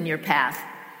puts in your path,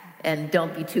 and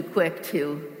don't be too quick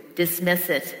to dismiss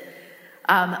it.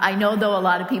 I know, though, a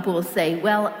lot of people will say,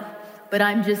 well, but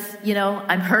I'm just,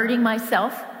 I'm hurting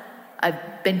myself.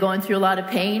 I've been going through a lot of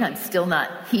pain. I'm still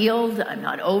not healed. I'm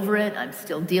not over it. I'm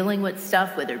still dealing with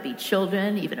stuff, whether it be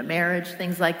children, even a marriage,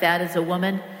 things like that as a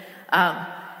woman.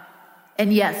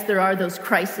 And yes, there are those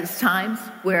crisis times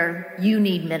where you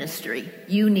need ministry.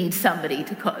 You need somebody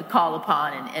to call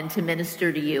upon and to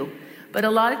minister to you. But a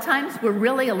lot of times a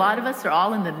lot of us are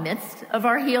all in the midst of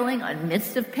our healing, in the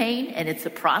midst of pain, and it's a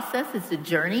process. It's a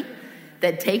journey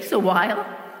that takes a while,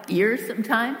 years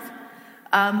sometimes.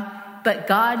 But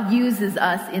God uses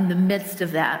us in the midst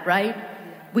of that, right?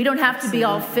 We don't have to be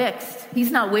all fixed. He's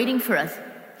not waiting for us.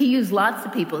 He used lots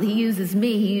of people. He uses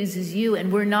me. He uses you.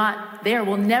 And we're not there.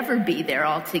 We'll never be there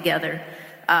all together.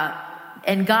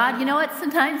 And God, you know what?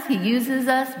 Sometimes he uses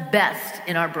us best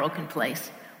in our broken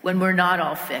place when we're not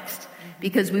all fixed,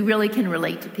 because we really can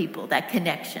relate to people, that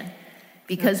connection.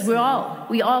 Because we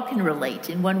all can relate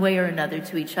in one way or another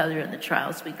to each other in the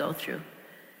trials we go through.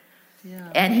 Yeah.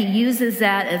 And he uses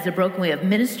that as a broken way of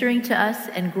ministering to us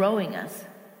and growing us.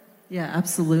 Yeah,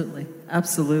 absolutely.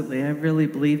 Absolutely. I really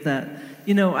believe that.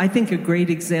 You know, I think a great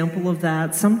example of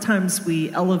that, sometimes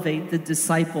we elevate the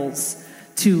disciples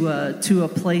to a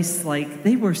place like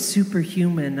they were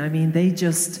superhuman. I mean, they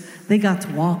got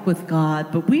to walk with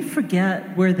God, but we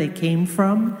forget where they came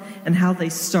from and how they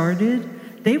started.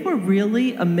 They were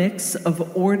really a mix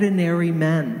of ordinary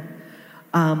men.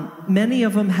 Many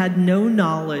of them had no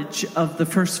knowledge of the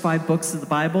first 5 books of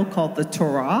the Bible called the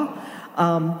Torah,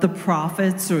 the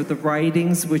prophets or the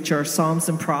writings, which are Psalms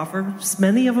and Proverbs.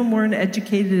 Many of them weren't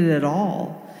educated at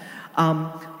all.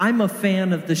 I'm a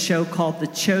fan of the show called The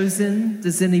Chosen.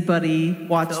 Does anybody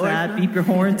watch that? Beep your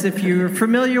horns if you're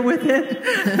familiar with it.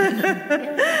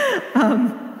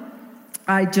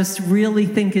 I just really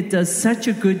think it does such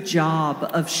a good job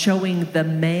of showing the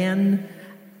man,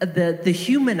 the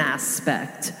human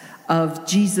aspect of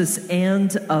Jesus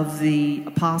and of the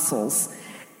apostles.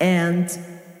 And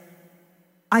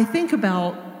I think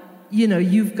about, you know,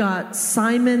 you've got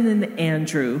Simon and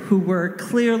Andrew, who were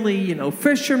clearly, you know,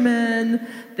 fishermen.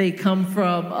 They come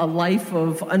from a life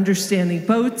of understanding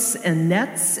boats and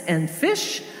nets and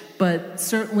fish, but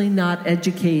certainly not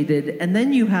educated. And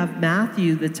then you have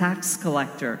Matthew, the tax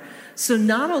collector. So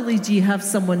not only do you have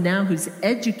someone now who's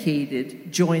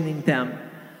educated joining them,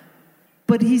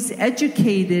 but he's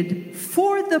educated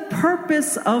for the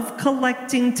purpose of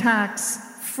collecting tax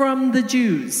from the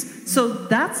Jews. So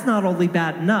that's not only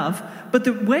bad enough, but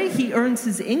the way he earns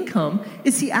his income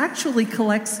is he actually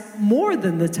collects more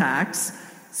than the tax.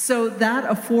 So that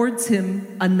affords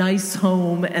him a nice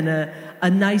home and a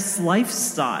nice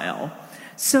lifestyle.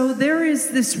 So there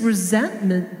is this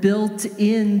resentment built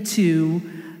into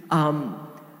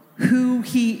who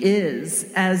he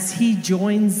is as he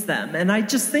joins them. And I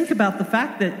just think about the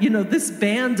fact that, you know, this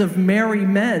band of merry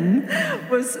men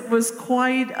was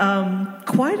quite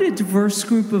a diverse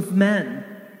group of men.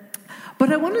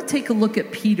 But I want to take a look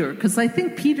at Peter, because I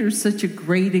think Peter's such a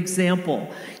great example.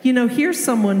 You know, here's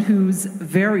someone who's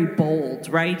very bold,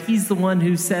 right? He's the one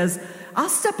who says, I'll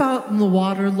step out in the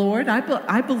water, Lord.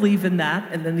 I believe in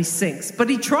that. And then he sinks. But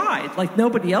he tried. Like,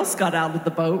 nobody else got out of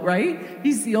the boat, right?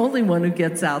 He's the only one who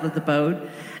gets out of the boat.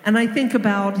 And I think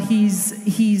about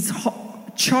he's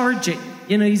charging.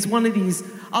 You know, he's one of these,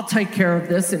 I'll take care of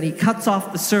this. And he cuts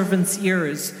off the servant's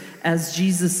ears as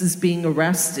Jesus is being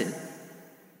arrested.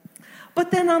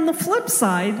 But then on the flip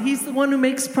side, he's the one who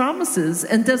makes promises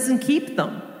and doesn't keep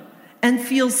them, and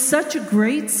feels such a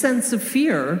great sense of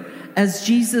fear as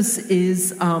Jesus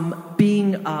is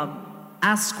being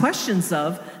asked questions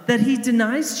of, that he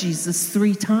denies Jesus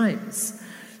 3 times.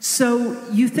 So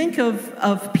you think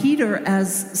of Peter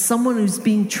as someone who's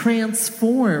being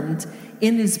transformed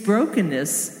in his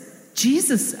brokenness. Peter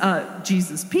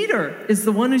is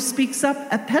the one who speaks up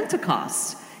at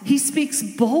Pentecost. He speaks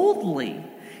boldly.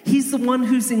 He's the one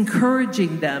who's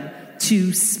encouraging them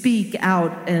to speak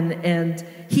out, and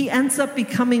he ends up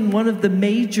becoming one of the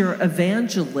major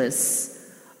evangelists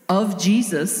of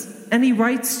Jesus, and he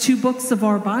writes 2 books of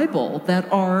our Bible that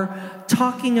are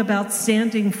talking about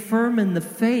standing firm in the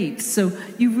faith. So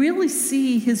you really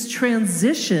see his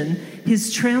transition,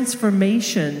 his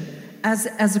transformation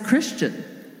as a Christian.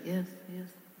 Yes.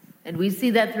 And we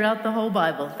see that throughout the whole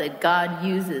Bible, that God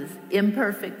uses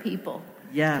imperfect people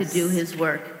to do his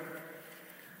work.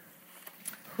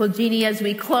 Well, Jeannie, as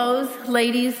we close,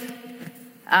 ladies,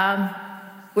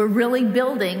 we're really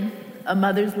building a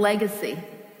mother's legacy.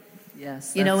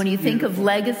 Yes. You know, when you think of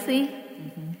legacy,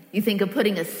 you think of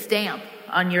putting a stamp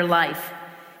on your life.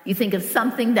 You think of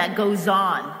something that goes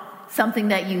on, something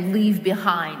that you leave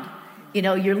behind. You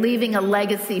know, you're leaving a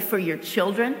legacy for your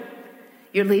children.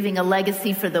 You're leaving a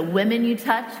legacy for the women you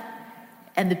touch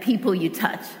and the people you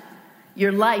touch.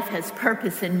 Your life has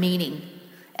purpose and meaning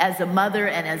as a mother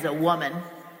and as a woman.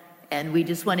 And we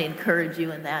just want to encourage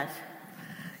you in that.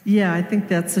 Yeah, I think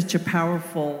that's such a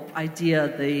powerful idea,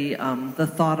 the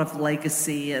thought of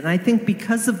legacy. And I think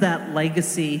because of that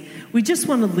legacy, we just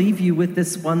want to leave you with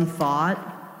this one thought.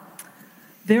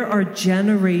 There are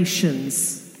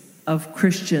generations of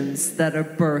Christians that are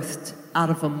birthed out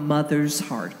of a mother's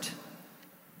heart.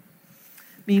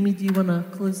 Mimi, do you want to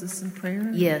close this in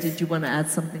prayer? Yes. Did you want to add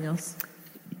something else?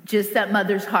 Just that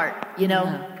mother's heart, you know.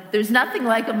 Yeah. There's nothing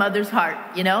like a mother's heart,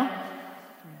 you know.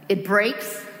 It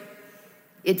breaks,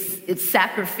 It's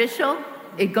sacrificial.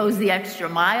 It goes the extra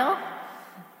mile.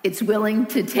 It's willing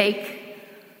to take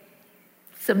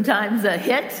sometimes a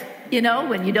hit,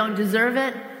 when you don't deserve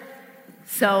it.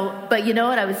 So, but you know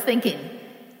what I was thinking?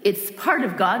 It's part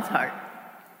of God's heart.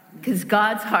 Because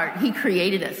God's heart, he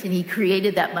created us, and he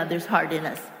created that mother's heart in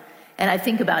us. And I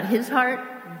think about his heart,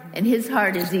 and his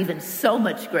heart is even so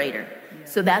much greater.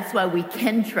 So that's why we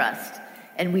can trust,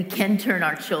 and we can turn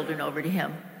our children over to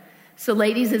him. So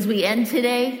ladies, as we end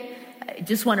today, I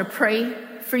just want to pray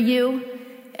for you.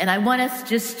 And I want us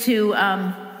just to,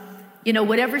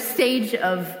 whatever stage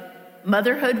of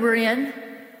motherhood we're in,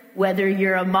 whether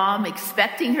you're a mom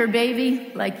expecting her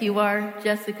baby like you are,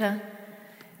 Jessica,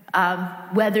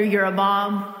 whether you're a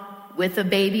mom with a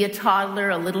baby, a toddler,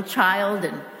 a little child,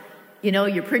 and,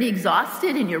 you're pretty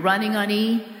exhausted and you're running on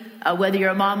E, whether you're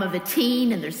a mom of a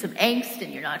teen and there's some angst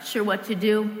and you're not sure what to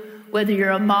do, whether you're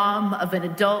a mom of an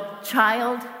adult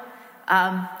child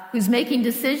who's making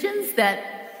decisions that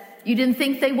you didn't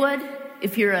think they would,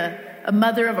 if you're a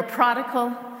mother of a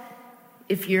prodigal,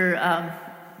 if you're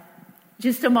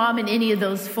just a mom in any of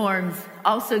those forms,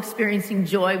 also experiencing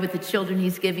joy with the children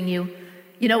he's giving you.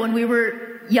 When we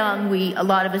were young, a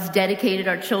lot of us dedicated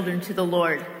our children to the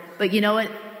Lord. But you know what?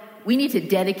 We need to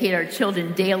dedicate our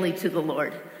children daily to the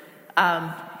Lord.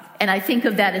 And I think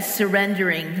of that as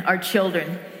surrendering our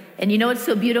children. And you know what's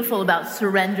so beautiful about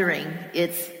surrendering?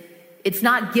 It's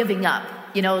not giving up.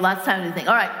 Lots of times we think,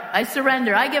 all right, I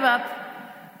surrender, I give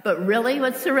up. But really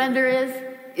what surrender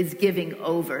is giving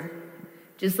over.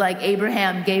 Just like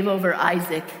Abraham gave over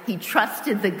Isaac, he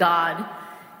trusted the God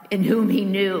in whom he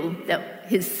knew that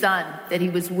his son, that he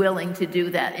was willing to do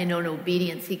that. And in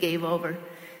obedience, he gave over.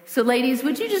 So ladies,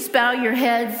 would you just bow your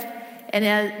heads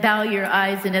and bow your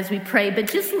eyes, and as we pray, but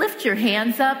just lift your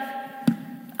hands up,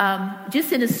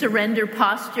 just in a surrender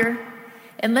posture.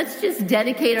 And let's just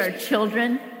dedicate our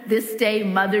children this day,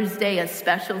 Mother's Day, a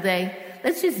special day.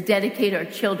 Let's just dedicate our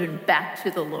children back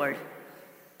to the Lord.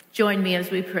 Join me as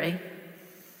we pray.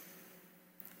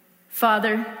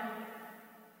 Father,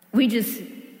 we just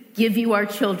give you our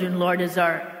children, Lord, as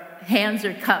our hands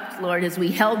are cupped, Lord, as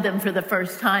we held them for the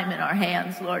first time in our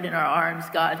hands, Lord, in our arms,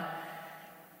 God.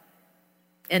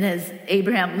 And as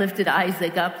Abraham lifted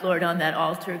Isaac up, Lord, on that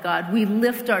altar, God, we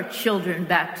lift our children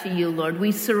back to you, Lord.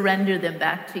 We surrender them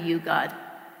back to you, God.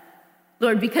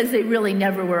 Lord, because they really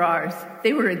never were ours.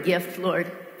 They were a gift, Lord,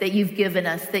 that you've given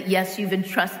us, that, yes, you've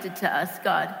entrusted to us,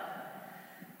 God.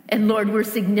 And, Lord, we're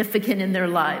significant in their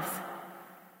lives.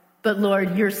 But,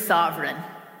 Lord, you're sovereign.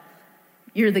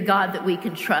 You're the God that we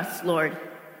can trust, Lord.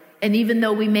 And even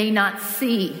though we may not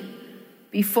see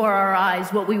before our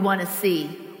eyes what we want to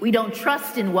see, we don't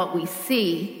trust in what we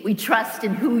see. We trust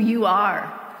in who you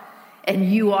are.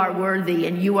 And you are worthy,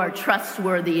 and you are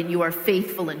trustworthy, and you are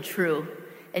faithful and true.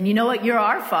 And you know what? You're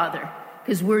our Father,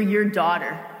 because we're your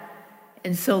daughter.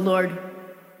 And so, Lord,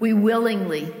 we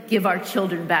willingly give our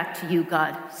children back to you,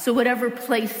 God. So whatever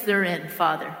place they're in,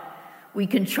 Father, we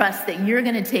can trust that you're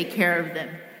going to take care of them.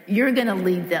 You're going to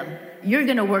lead them. You're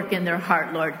going to work in their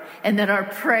heart, Lord. And that our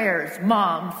prayers,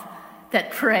 moms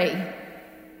that pray,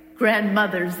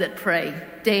 grandmothers that pray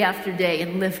day after day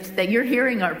and lift, that you're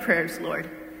hearing our prayers, Lord.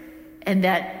 And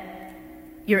that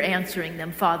you're answering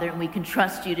them, Father. And we can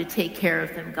trust you to take care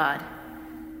of them, God.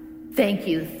 Thank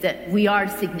you that we are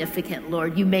significant,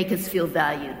 Lord. You make us feel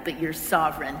valued, but you're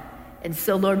sovereign. And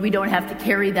so, Lord, we don't have to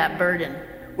carry that burden.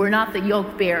 We're not the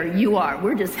yoke bearer. You are.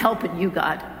 We're just helping you,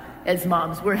 God. As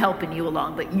moms, we're helping you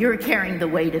along, but you're carrying the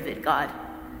weight of it, God.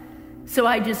 So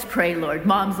I just pray, Lord,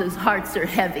 moms whose hearts are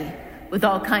heavy with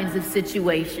all kinds of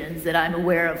situations that I'm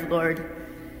aware of, Lord.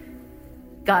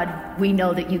 God, we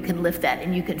know that you can lift that,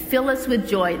 and you can fill us with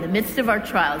joy in the midst of our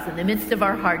trials, in the midst of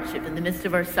our hardship, in the midst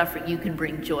of our suffering. You can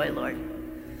bring joy, Lord.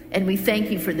 And we thank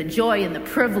you for the joy and the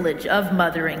privilege of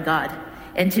mothering, God,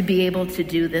 and to be able to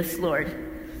do this, Lord.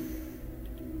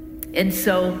 And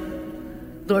so,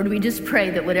 Lord, we just pray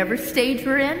that whatever stage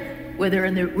we're in, whether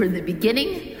we're in the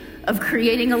beginning of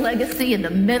creating a legacy, in the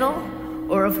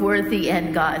middle, or if we're at the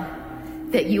end, God,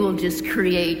 that you will just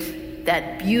create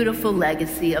that beautiful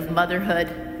legacy of motherhood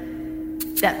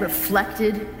that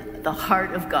reflected the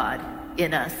heart of God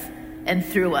in us and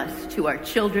through us to our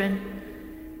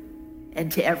children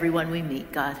and to everyone we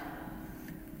meet, God.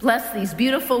 Bless these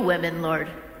beautiful women, Lord,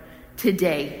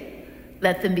 today.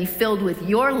 Let them be filled with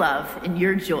your love and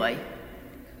your joy.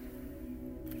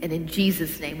 And in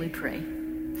Jesus' name we pray.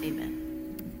 Amen.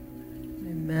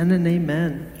 Amen and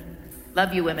amen.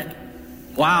 Love you, women.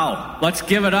 Wow. Let's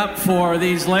give it up for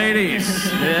these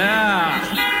ladies.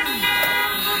 Yeah.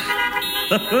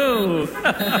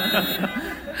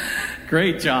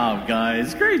 Great job,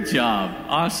 guys. Great job.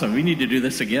 Awesome. We need to do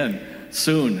this again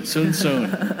soon.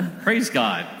 Praise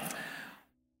God.